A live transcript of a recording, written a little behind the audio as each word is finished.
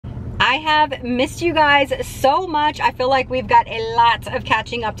I have missed you guys so much. I feel like we've got a lot of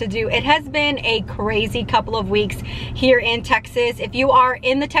catching up to do. It has been a crazy couple of weeks here in Texas. If you are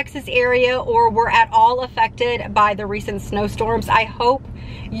in the Texas area or were at all affected by the recent snowstorms, I hope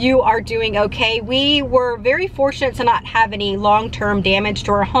you are doing okay. We were very fortunate to not have any long-term damage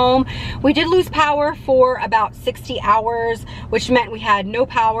to our home. We did lose power for about 60 hours, which meant we had no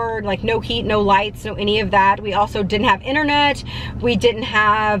power, like no heat, no lights, no any of that. We also didn't have internet. We didn't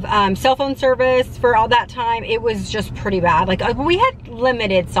have cell phone service for all that time. It was just pretty bad. Like we had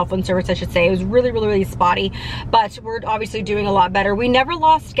limited cell phone service, I should say. It was really spotty, but we're obviously doing a lot better. We never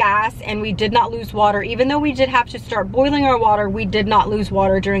lost gas and we did not lose water. Even though we did have to start boiling our water, we did not lose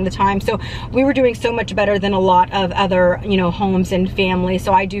water during the time. So we were doing so much better than a lot of other, you know, homes and families.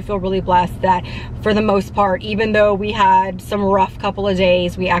 So I do feel really blessed that for the most part, even though we had some rough couple of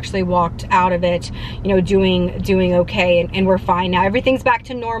days, we actually walked out of it, you know, doing okay, and we're fine now. Everything's back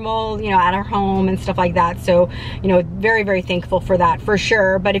to normal, you know, at our home and stuff like that. So, you know, very thankful for that for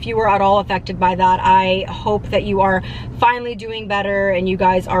sure. But if you were at all affected by that, I hope that you are finally doing better and you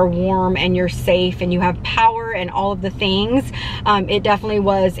guys are warm and you're safe and you have power and all of the things. It definitely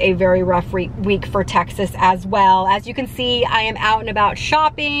was a very rough week for Texas as well. As you can see, I am out and about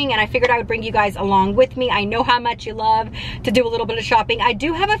shopping, and I figured I would bring you guys along with me. I know how much you love to do a little bit of shopping. I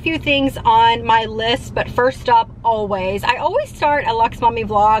do have a few things on my list, but first up, I always start a LuxMommy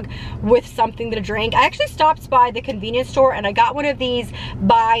vlog with something to drink. I actually stopped by the convenience store and I got one of these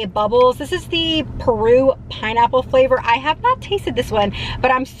by Bubbles. This is the Peru pineapple flavor. I have not tasted this one,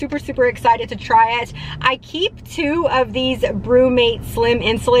 but I'm super excited to try it. I keep 2 of these BrewMate Slim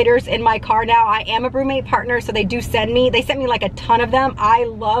insulators in my car now. I am a BrewMate partner, so they sent me like a ton of them. I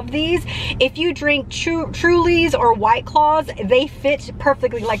love these. If you drink Trulies or White Claws, they fit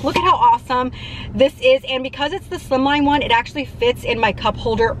perfectly. Like, look at how awesome this is. And because it's the slimline one, it actually fits in my cup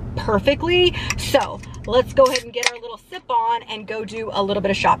holder perfectly. So let's go ahead and get our little sip on and go do a little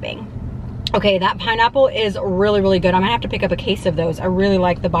bit of shopping. Okay, that pineapple is really good. I'm gonna have to pick up a case of those. I really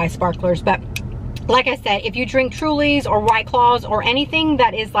like the Bai Sparklers, but like I said, if you drink Trulies or White Claws or anything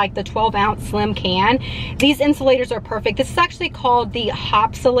that is like the 12-ounce slim can, these insulators are perfect. This is actually called the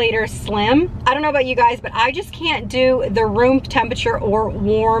Hopsulator Slim. I don't know about you guys, but I just can't do the room temperature or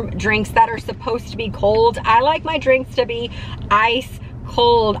warm drinks that are supposed to be cold. I like my drinks to be ice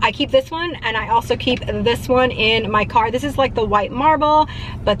cold. I keep this one and I also keep this one in my car. This is like the white marble,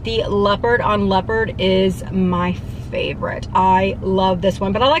 but the leopard on leopard is my favorite. I love this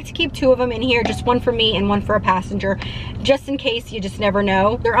one, but I like to keep 2 of them in here, just one for me and one for a passenger, just in case. You just never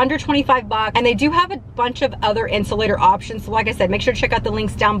know. They're under 25 bucks and they do have a bunch of other insulator options. So like I said, make sure to check out the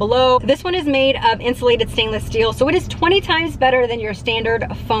links down below. This one is made of insulated stainless steel, so it is 20 times better than your standard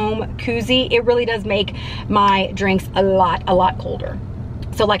foam koozie. It really does make my drinks a lot colder.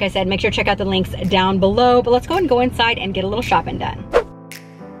 So like I said, make sure to check out the links down below, but let's go and go inside and get a little shopping done.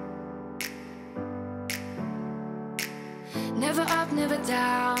 Never up, never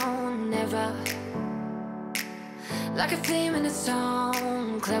down, never. Like a theme in a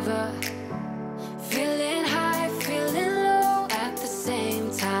song, clever. Feeling high, feeling low at the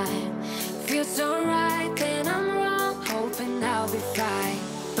same time. Feels so right, then I'm wrong, hoping I'll be fine.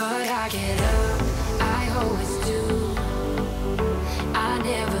 But I get up, I always do. I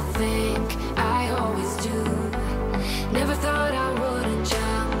never think, I always do. Never thought I wouldn't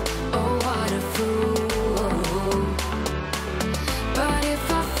jump, oh what a fool. But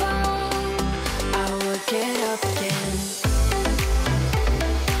if I fall, I will get up again.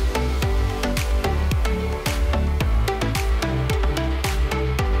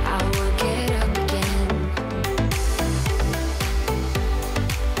 I will get up again.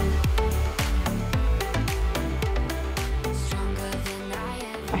 Stronger than I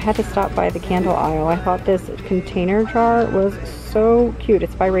am. I had to stop by the candle aisle. I thought this container jar was so cute.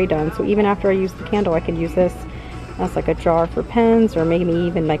 It's by Ray Dunn, so even after I use the candle, I could use this as like a jar for pens or maybe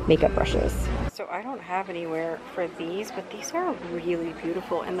even like makeup brushes. So I don't have anywhere for these, but these are really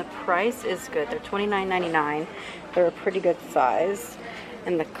beautiful and the price is good. They're $29.99. They're a pretty good size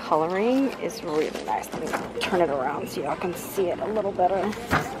and the coloring is really nice. Let me turn it around so y'all can see it a little better.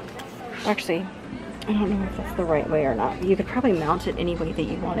 Actually, I don't know if that's the right way or not. You could probably mount it any way that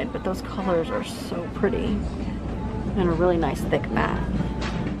you wanted, but those colors are so pretty and a really nice thick mat.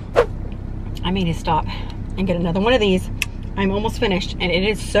 I may need to stop and get another one of these. I'm almost finished and it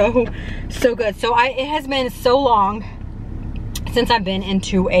is so good. So it has been so long since I've been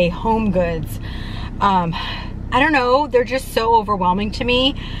into a home goods. I don't know, they're just so overwhelming to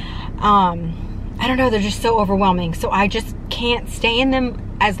me. I don't know, they're just so overwhelming. So I just can't stay in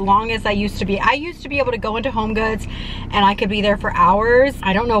them as long as I used to be. I used to be able to go into HomeGoods and I could be there for hours.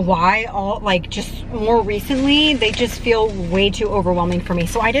 I don't know why, just more recently, they just feel way too overwhelming for me.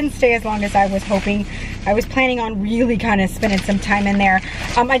 So I didn't stay as long as I was hoping. I was planning on really kind of spending some time in there.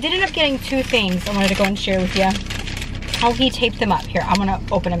 I did end up getting two things I wanted to go and share with you. Oh, he taped them up. Here, I'm gonna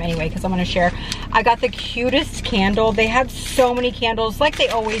open them anyway because I'm gonna share. I got the cutest candle. They have so many candles, like they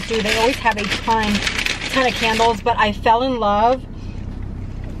always do. They always have a ton of candles, but I fell in love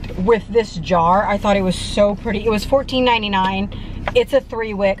with this jar. I thought it was so pretty. It was $14.99. It's a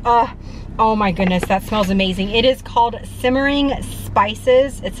 3-wick. Oh my goodness, that smells amazing. It is called Simmering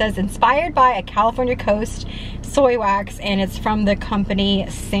Spices. It says inspired by a California coast soy wax, and it's from the company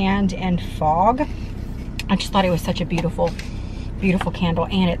Sand and Fog. I just thought it was such a beautiful, beautiful candle,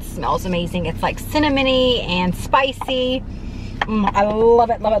 and it smells amazing. It's like cinnamony and spicy. I love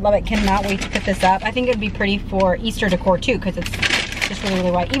it, love it, love it. Cannot wait to put this up. I think it'd be pretty for Easter decor too, because it's just really,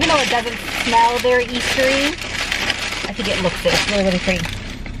 really white. Even though it doesn't smell very Eastery, I think it looks it. It's really, really pretty.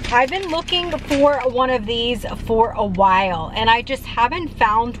 I've been looking for one of these for a while, and I just haven't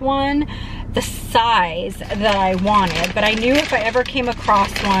found one the size that I wanted, but I knew if I ever came across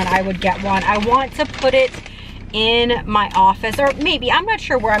one, I would get one. I want to put it in my office, or maybe, I'm not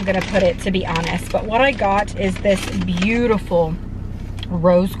sure where I'm gonna put it, to be honest, but what I got is this beautiful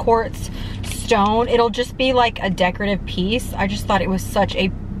rose quartz stone. It'll just be like a decorative piece. I just thought it was such a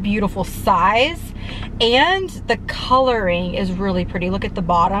beautiful size, and the coloring is really pretty. Look at the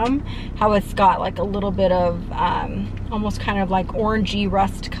bottom, how it's got like a little bit of almost kind of like orangey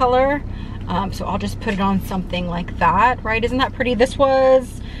rust color. So I'll just put it on something like that, right? Isn't that pretty? This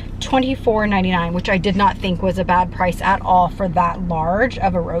was $24.99, which I did not think was a bad price at all for that large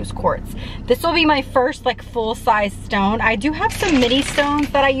of a rose quartz. This will be my first like full-size stone. I do have some mini stones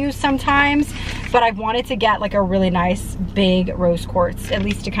that I use sometimes, but I've wanted to get like a really nice big rose quartz, at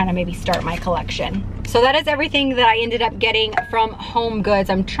least to kind of maybe start my collection. So that is everything that I ended up getting from HomeGoods.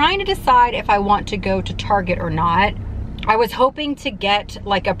 I'm trying to decide if I want to go to Target or not. I was hoping to get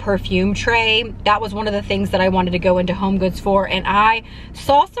like a perfume tray. That was one of the things that I wanted to go into HomeGoods for, and I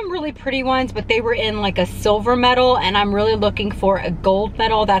saw some really pretty ones, but they were in like a silver metal, and I'm really looking for a gold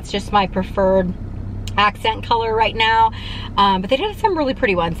metal. That's just my preferred accent color right now. But they did some really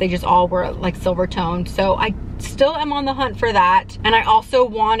pretty ones. They just all were like silver toned, so I still am on the hunt for that. And I also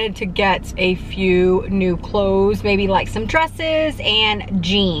wanted to get a few new clothes, maybe like some dresses and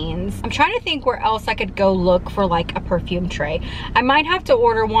jeans. I'm trying to think where else I could go look for like a perfume tray. I might have to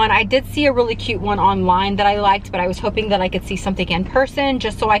order one. I did see a really cute one online that I liked, but I was hoping that I could see something in person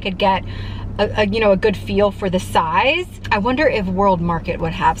just so I could get a good feel for the size. I wonder if World Market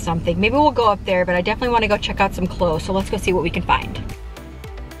would have something. Maybe we'll go up there, but I definitely want to go check out some clothes. So let's go see what we can find.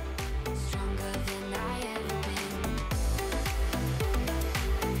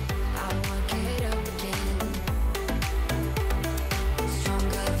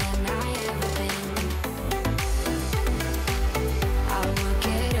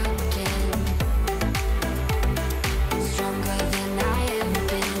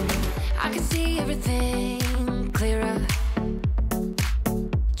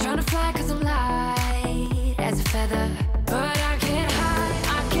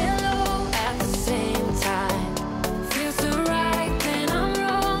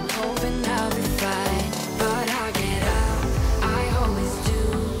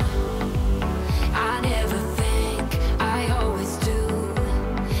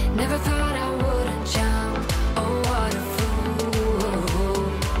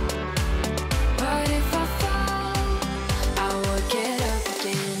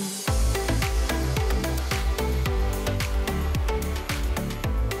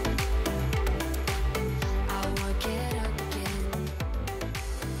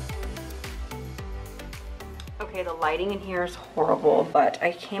 Okay, the lighting in here is horrible, but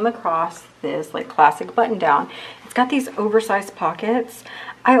I came across this like classic button down. It's got these oversized pockets.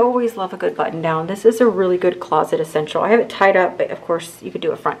 I always love a good button down. This is a really good closet essential. I have it tied up, but of course you could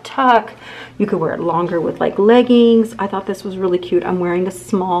do a front tuck. You could wear it longer with like leggings. I thought this was really cute. I'm wearing a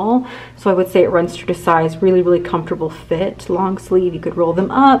small, so I would say it runs true to size. Really, really comfortable fit. Long sleeve, you could roll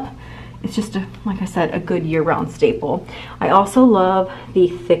them up. It's just, like I said, a good year-round staple. I also love the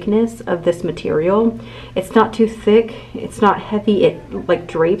thickness of this material. It's not too thick, it's not heavy, it like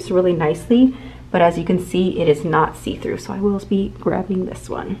drapes really nicely, but as you can see, it is not see-through, so I will be grabbing this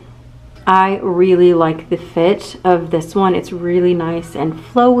one. I really like the fit of this one. It's really nice and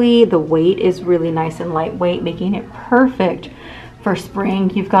flowy. The weight is really nice and lightweight, making it perfect for spring.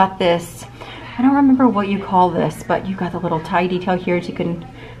 You've got this, I don't remember what you call this, but you've got the little tie detail here so you can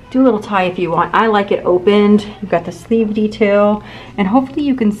Do a little tie if you want. I like it opened. You've got the sleeve detail, and hopefully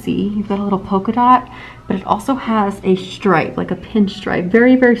you can see you've got a little polka dot, but it also has a stripe, like a pinstripe.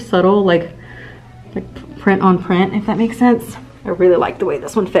 Very, very subtle, like print on print, if that makes sense. I really like the way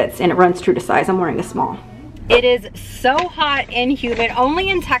this one fits, and it runs true to size. I'm wearing a small. It is so hot and humid. Only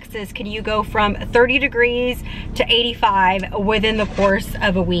in Texas can you go from 30 degrees to 85 within the course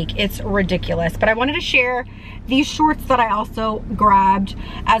of a week. It's ridiculous. But I wanted to share these shorts that I also grabbed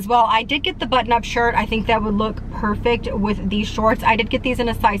as well. I did get the button-up shirt. I think that would look perfect with these shorts. I did get these in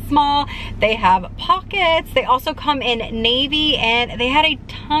a size small. They have pockets. They also come in navy, and they had a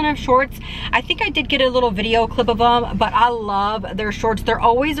ton of shorts. I think I did get a little video clip of them, but I love their shorts. They're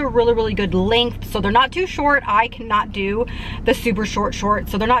always a really, really good length, so they're not too short. I cannot do the super short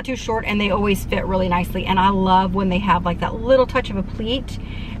shorts, so they're not too short, and they always fit really nicely. And I love when they have like that little touch of a pleat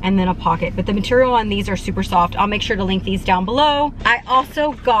and then a pocket. But the material on these are super soft. I'll make sure to link these down below. I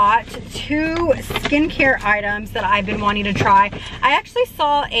also got 2 skincare items that I've been wanting to try. I actually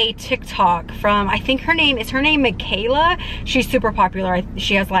saw a TikTok from, I think her name Michaela. She's super popular.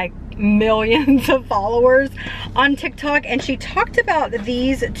 She has like millions of followers on TikTok, and she talked about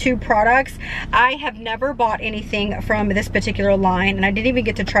these 2 products. I have never bought anything from this particular line, and I didn't even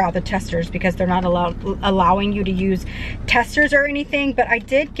get to try out the testers because they're not allowing you to use testers or anything, but I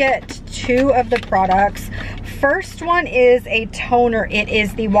did get 2 of the products. First one is a toner. It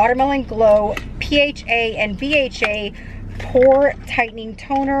is the Watermelon Glow PHA and BHA Pore Tightening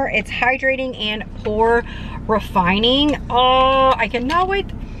Toner. It's hydrating and pore refining. Oh, I cannot wait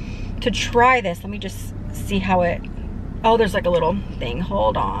to try this. Let me just see how it, oh, there's like a little thing.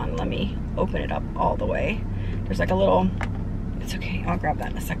 Hold on, let me open it up all the way. There's like a little, it's okay, I'll grab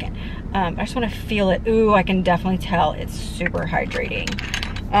that in a second. I just want to feel it. Ooh, I can definitely tell it's super hydrating.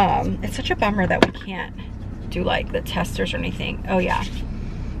 It's such a bummer that we can't do like the testers or anything. Oh yeah.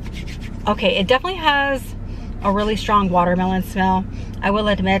 Okay, it definitely has a really strong watermelon smell. I will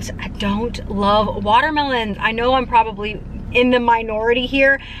admit, I don't love watermelons. I know I'm probably in the minority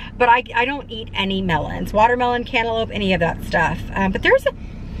here, but I don't eat any melons, watermelon, cantaloupe, any of that stuff. But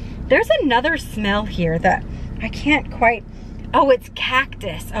there's another smell here that I can't quite, oh, it's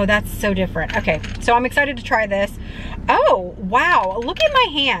cactus. Oh, that's so different. Okay, so I'm excited to try this. Oh, wow, look at my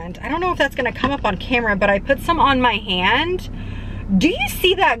hand. I don't know if that's gonna come up on camera, but I put some on my hand. Do you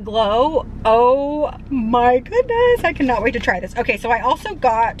see that glow? Oh my goodness, I cannot wait to try this. Okay, so I also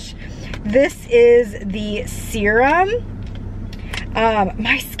got, this is the serum.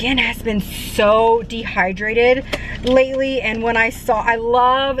 My skin has been so dehydrated lately, and when I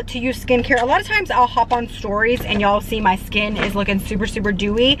love to use skincare. A lot of times I'll hop on stories and y'all see my skin is looking super, super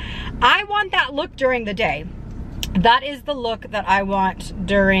dewy. I want that look during the day. That is the look that I want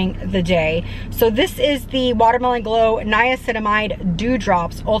during the day. So this is the Watermelon Glow Niacinamide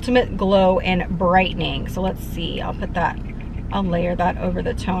Dewdrops Ultimate Glow and Brightening. So let's see, I'll layer that over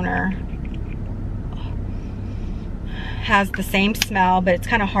the toner. Has the same smell, but it's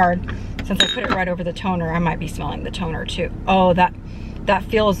kind of hard since I put it right over the toner. I might be smelling the toner too. Oh, that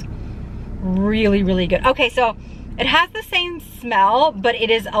feels really, really good. Okay, so it has the same smell, but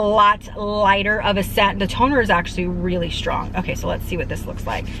it is a lot lighter of a scent. The toner is actually really strong. Okay, so let's see what this looks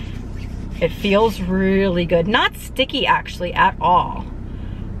like. It feels really good. Not sticky actually at all.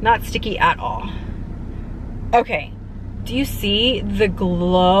 Not sticky at all. Okay, do you see the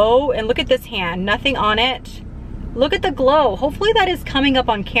glow? And look at this hand, nothing on it. Look at the glow. Hopefully that is coming up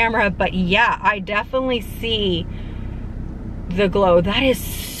on camera, but yeah, I definitely see the glow. That is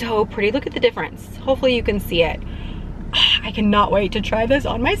so pretty. Look at the difference. Hopefully you can see it. I cannot wait to try this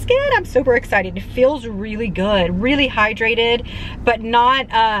on my skin. I'm super excited. It feels really good, really hydrated, but not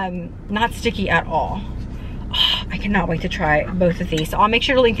sticky at all. I cannot wait to try both of these. So I'll make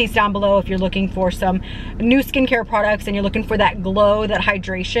sure to link these down below if you're looking for some new skincare products and you're looking for that glow, that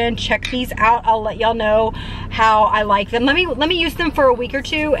hydration. Check these out. I'll let y'all know how I like them. Let me use them for a week or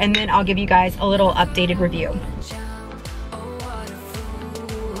 2, and then I'll give you guys a little updated review.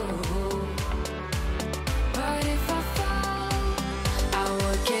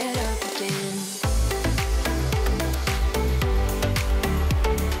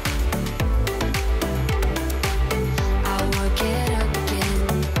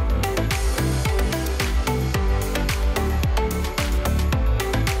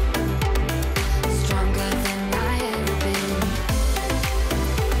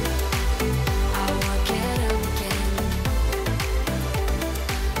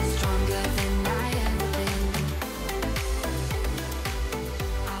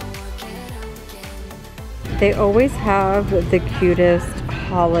 They always have the cutest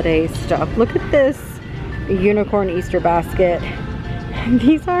holiday stuff. Look at this unicorn Easter basket.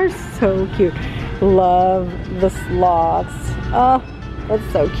 These are so cute. Love the sloths. Oh,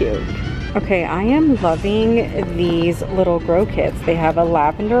 that's so cute. Okay, I am loving these little grow kits. They have a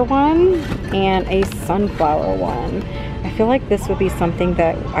lavender one and a sunflower one. I feel like this would be something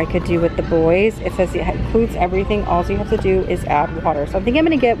that I could do with the boys. It says it includes everything. All you have to do is add water. So I think I'm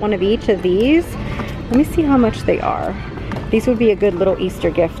gonna get one of each of these. Let me see how much they are. These would be a good little Easter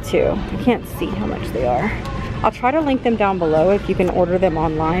gift too. I can't see how much they are. I'll try to link them down below if you can order them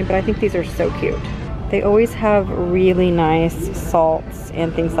online, but I think these are so cute. They always have really nice salts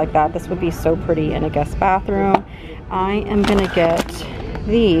and things like that. This would be so pretty in a guest bathroom. I am gonna get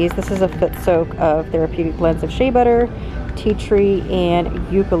these. This is a foot soak of therapeutic blends of shea butter, tea tree,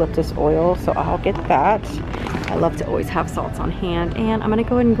 and eucalyptus oil. So I'll get that. I love to always have salts on hand. And I'm gonna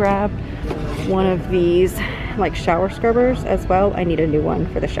go ahead and grab one of these like shower scrubbers as well. I need a new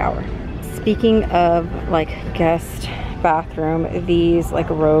one for the shower. Speaking of like guest bathroom, these like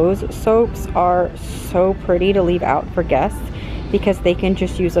rose soaps are so pretty to leave out for guests because they can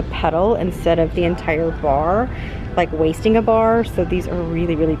just use a petal instead of the entire bar, like wasting a bar. So these are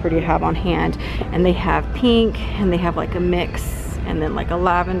really, really pretty to have on hand. And they have pink and they have like a mix and then like a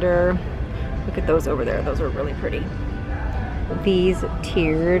lavender. Look at those over there. Those are really pretty. These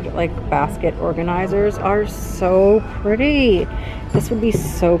tiered like basket organizers are so pretty. This would be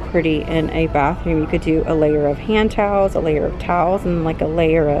so pretty in a bathroom. You could do a layer of hand towels, a layer of towels, and like a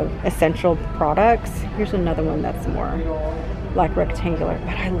layer of essential products. Here's another one that's more like rectangular,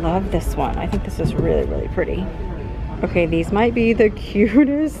 but I love this one. I think this is really, really pretty. Okay, these might be the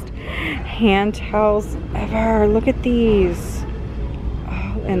cutest hand towels ever. Look at these.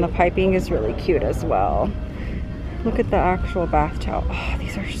 Oh, and the piping is really cute as well. Look at the actual bath towel. Oh,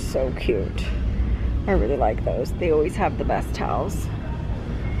 these are so cute. I really like those. They always have the best towels.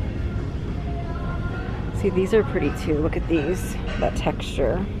 See, these are pretty too. Look at these, that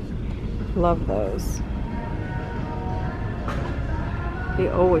texture. Love those. They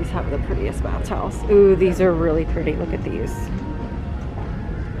always have the prettiest bath towels. Ooh, these are really pretty. Look at these.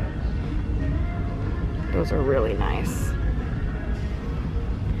 Those are really nice.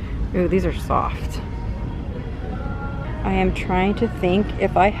 Ooh, these are soft. I am trying to think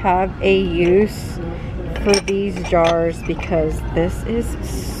if I have a use for these jars because this is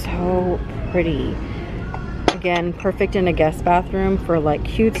so pretty. Again, perfect in a guest bathroom for like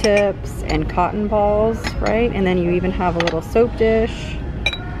Q-tips and cotton balls, right? And then you even have a little soap dish.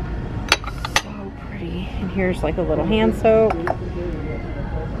 So pretty. And here's like a little hand soap.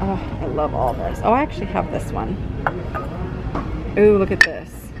 Oh, I love all this. Oh, I actually have this one. Ooh, look at this.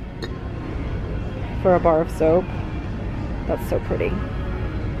 For a bar of soap. That's so pretty.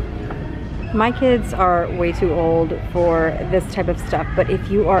 My kids are way too old for this type of stuff, but if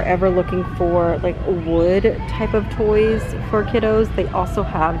you are ever looking for like wood type of toys for kiddos, they also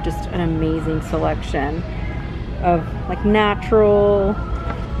have just an amazing selection of like natural,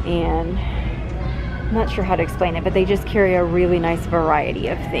 and I'm not sure how to explain it, but they just carry a really nice variety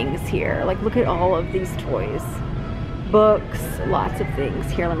of things here. Like look at all of these toys. Books, lots of things.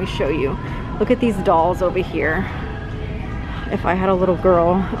 Here, let me show you. Look at these dolls over here. If I had a little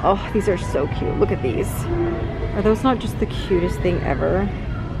girl, oh, these are so cute. Look at these. Are those not just the cutest thing ever?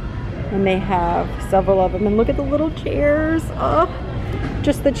 And they have several of them. And look at the little chairs. Oh,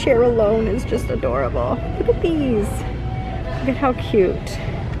 just the chair alone is just adorable. Look at these. Look at how cute.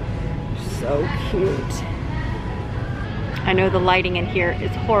 So cute. I know the lighting in here is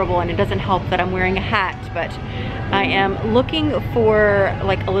horrible and it doesn't help that I'm wearing a hat, but I am looking for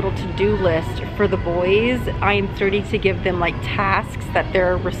like a little to-do list for the boys. I am starting to give them like tasks that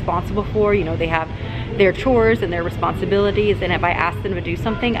they're responsible for. You know, they have their chores and their responsibilities, and if I ask them to do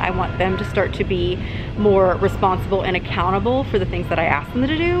something, I want them to start to be more responsible and accountable for the things that I ask them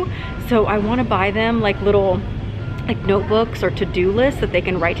to do. So I want to buy them like little like notebooks or to-do lists that they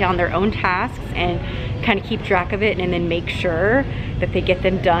can write down their own tasks and kind of keep track of it and then make sure that they get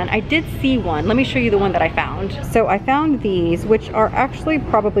them done. I did see one. Let me show you the one that I found. So I found these, which are actually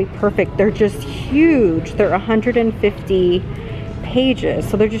probably perfect. They're just huge. They're 150 pages,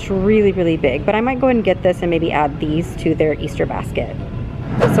 so they're just really, really big. But I might go ahead and get this and maybe add these to their Easter basket.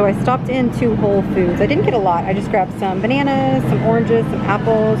 So I stopped into Whole Foods. I didn't get a lot. I just grabbed some bananas, some oranges, some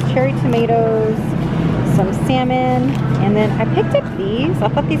apples, cherry tomatoes, some salmon, and then I picked up these. I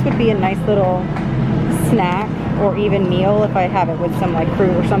thought these would be a nice little snack or even meal if I have it with some like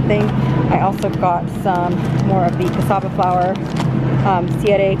fruit or something. I also got some more of the cassava flour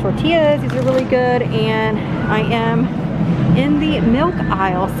Siete tortillas. These are really good. And I am in the milk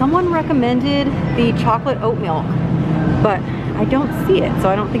aisle. Someone recommended the chocolate oat milk, but I don't see it, so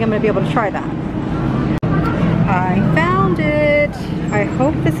I don't think I'm gonna be able to try that. I found it. I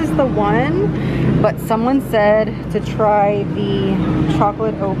hope this is the one, but someone said to try the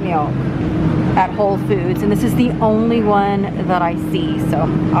chocolate oat milk at Whole Foods, and this is the only one that I see, so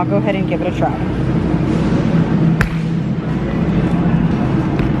I'll go ahead and give it a try.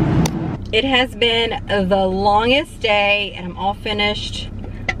 It has been the longest day, and I'm all finished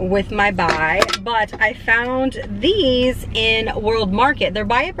with my buy, but I found these in World Market. They're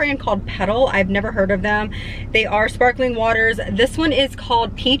by a brand called Petal. I've never heard of them. They are sparkling waters. This one is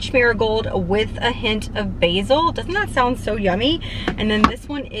called Peach Marigold with a hint of basil. Doesn't that sound so yummy? And then this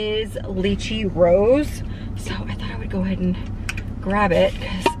one is Lychee Rose. So I thought I would go ahead and grab it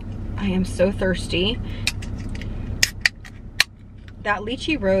because I am so thirsty. That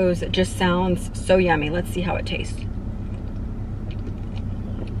Lychee Rose just sounds so yummy. Let's see how it tastes.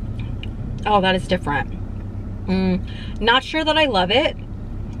 Oh, that is different. Not sure that I love it,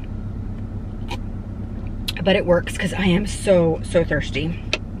 but it works because I am so thirsty.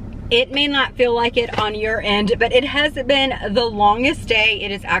 It may not feel like it on your end, but it has been the longest day.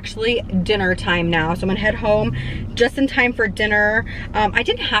 It is actually dinner time now, so I'm gonna head home just in time for dinner. I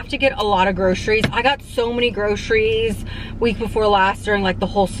didn't have to get a lot of groceries. I got so many groceries week before last during like the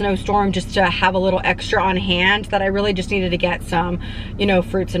whole snowstorm, just to have a little extra on hand, that I really just needed to get some, you know,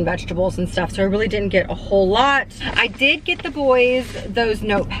 fruits and vegetables and stuff. So I really didn't get a whole lot. I did get the boys those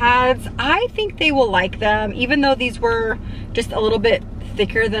notepads. I think they will like them, even though these were just a little bit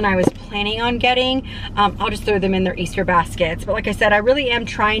thicker than I was planning on getting. I'll just throw them in their Easter baskets. But like I said, I really am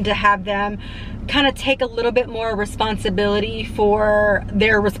trying to have them kind of take a little bit more responsibility for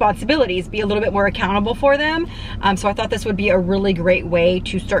their responsibilities, be a little bit more accountable for them. So I thought this would be a really great way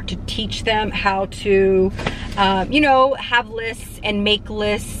to start to teach them how to, you know, have lists and make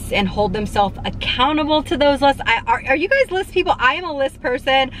lists and hold themselves accountable to those lists. Are you guys list people? I am a list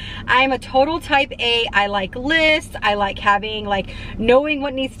person. I am a total type A. I like lists. I like having, like, knowing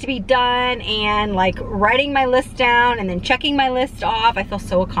what needs to be done and like writing my list down and then checking my list off. I feel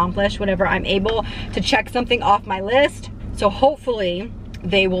so accomplished whenever I'm able to check something off my list. So hopefully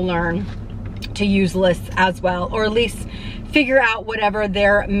they will learn to use lists as well, or at least figure out whatever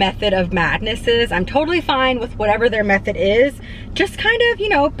their method of madness is. I'm totally fine with whatever their method is, just kind of, you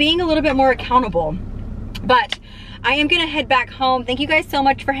know, being a little bit more accountable. But I am gonna head back home. Thank you guys so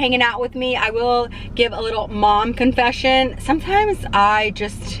much for hanging out with me. I will give a little mom confession. Sometimes I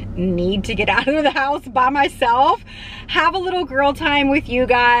just need to get out of the house by myself, have a little girl time with you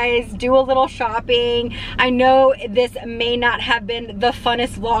guys, do a little shopping. I know this may not have been the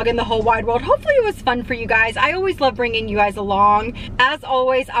funnest vlog in the whole wide world. Hopefully it was fun for you guys. I always love bringing you guys along. As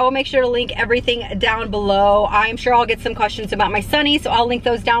always, I will make sure to link everything down below. I'm sure I'll get some questions about my sonny, so I'll link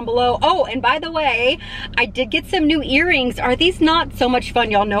those down below. Oh, and by the way, I did get some new earrings. Are these not so much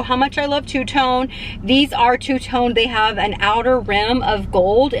fun? Y'all know how much I love two-tone. These are two-tone. They have an outer rim of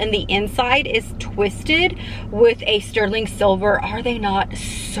gold and the inside is twisted with a sterling silver. Are they not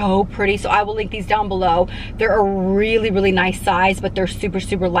so pretty? So I will link these down below. They're a really nice size, but they're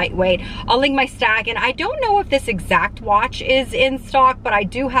super lightweight. I'll link my stack, and I don't know if this exact watch is in stock, but I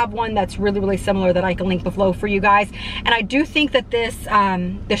do have one that's really similar that I can link below for you guys. And I do think that this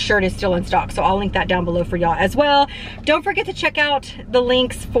this shirt is still in stock, so I'll link that down below for y'all as well. Don't forget to check out the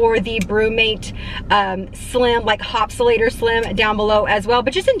links for the Brewmate Slim, like Hopsulator Slim, down below as well.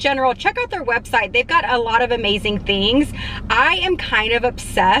 But just in general, check out their website. They've got a lot of amazing things. I am kind of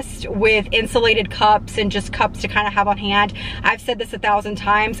obsessed with insulated cups and just cups to kind of have on hand. I've said this 1,000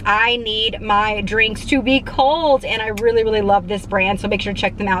 times. I need my drinks to be cold, and I really love this brand, so make sure to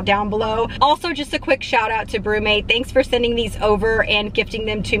check them out down below. Also, just a quick shout out to Brewmate. Thanks for sending these over and gifting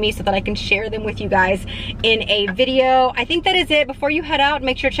them to me so that I can share them with you guys in a video. I think that is it. Before you head out,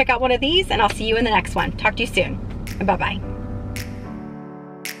 make sure to check out one of these, and I'll see you in the next one. Talk to you soon. Bye-bye.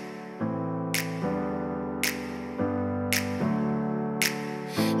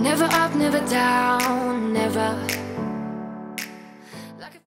 Never up, never down, never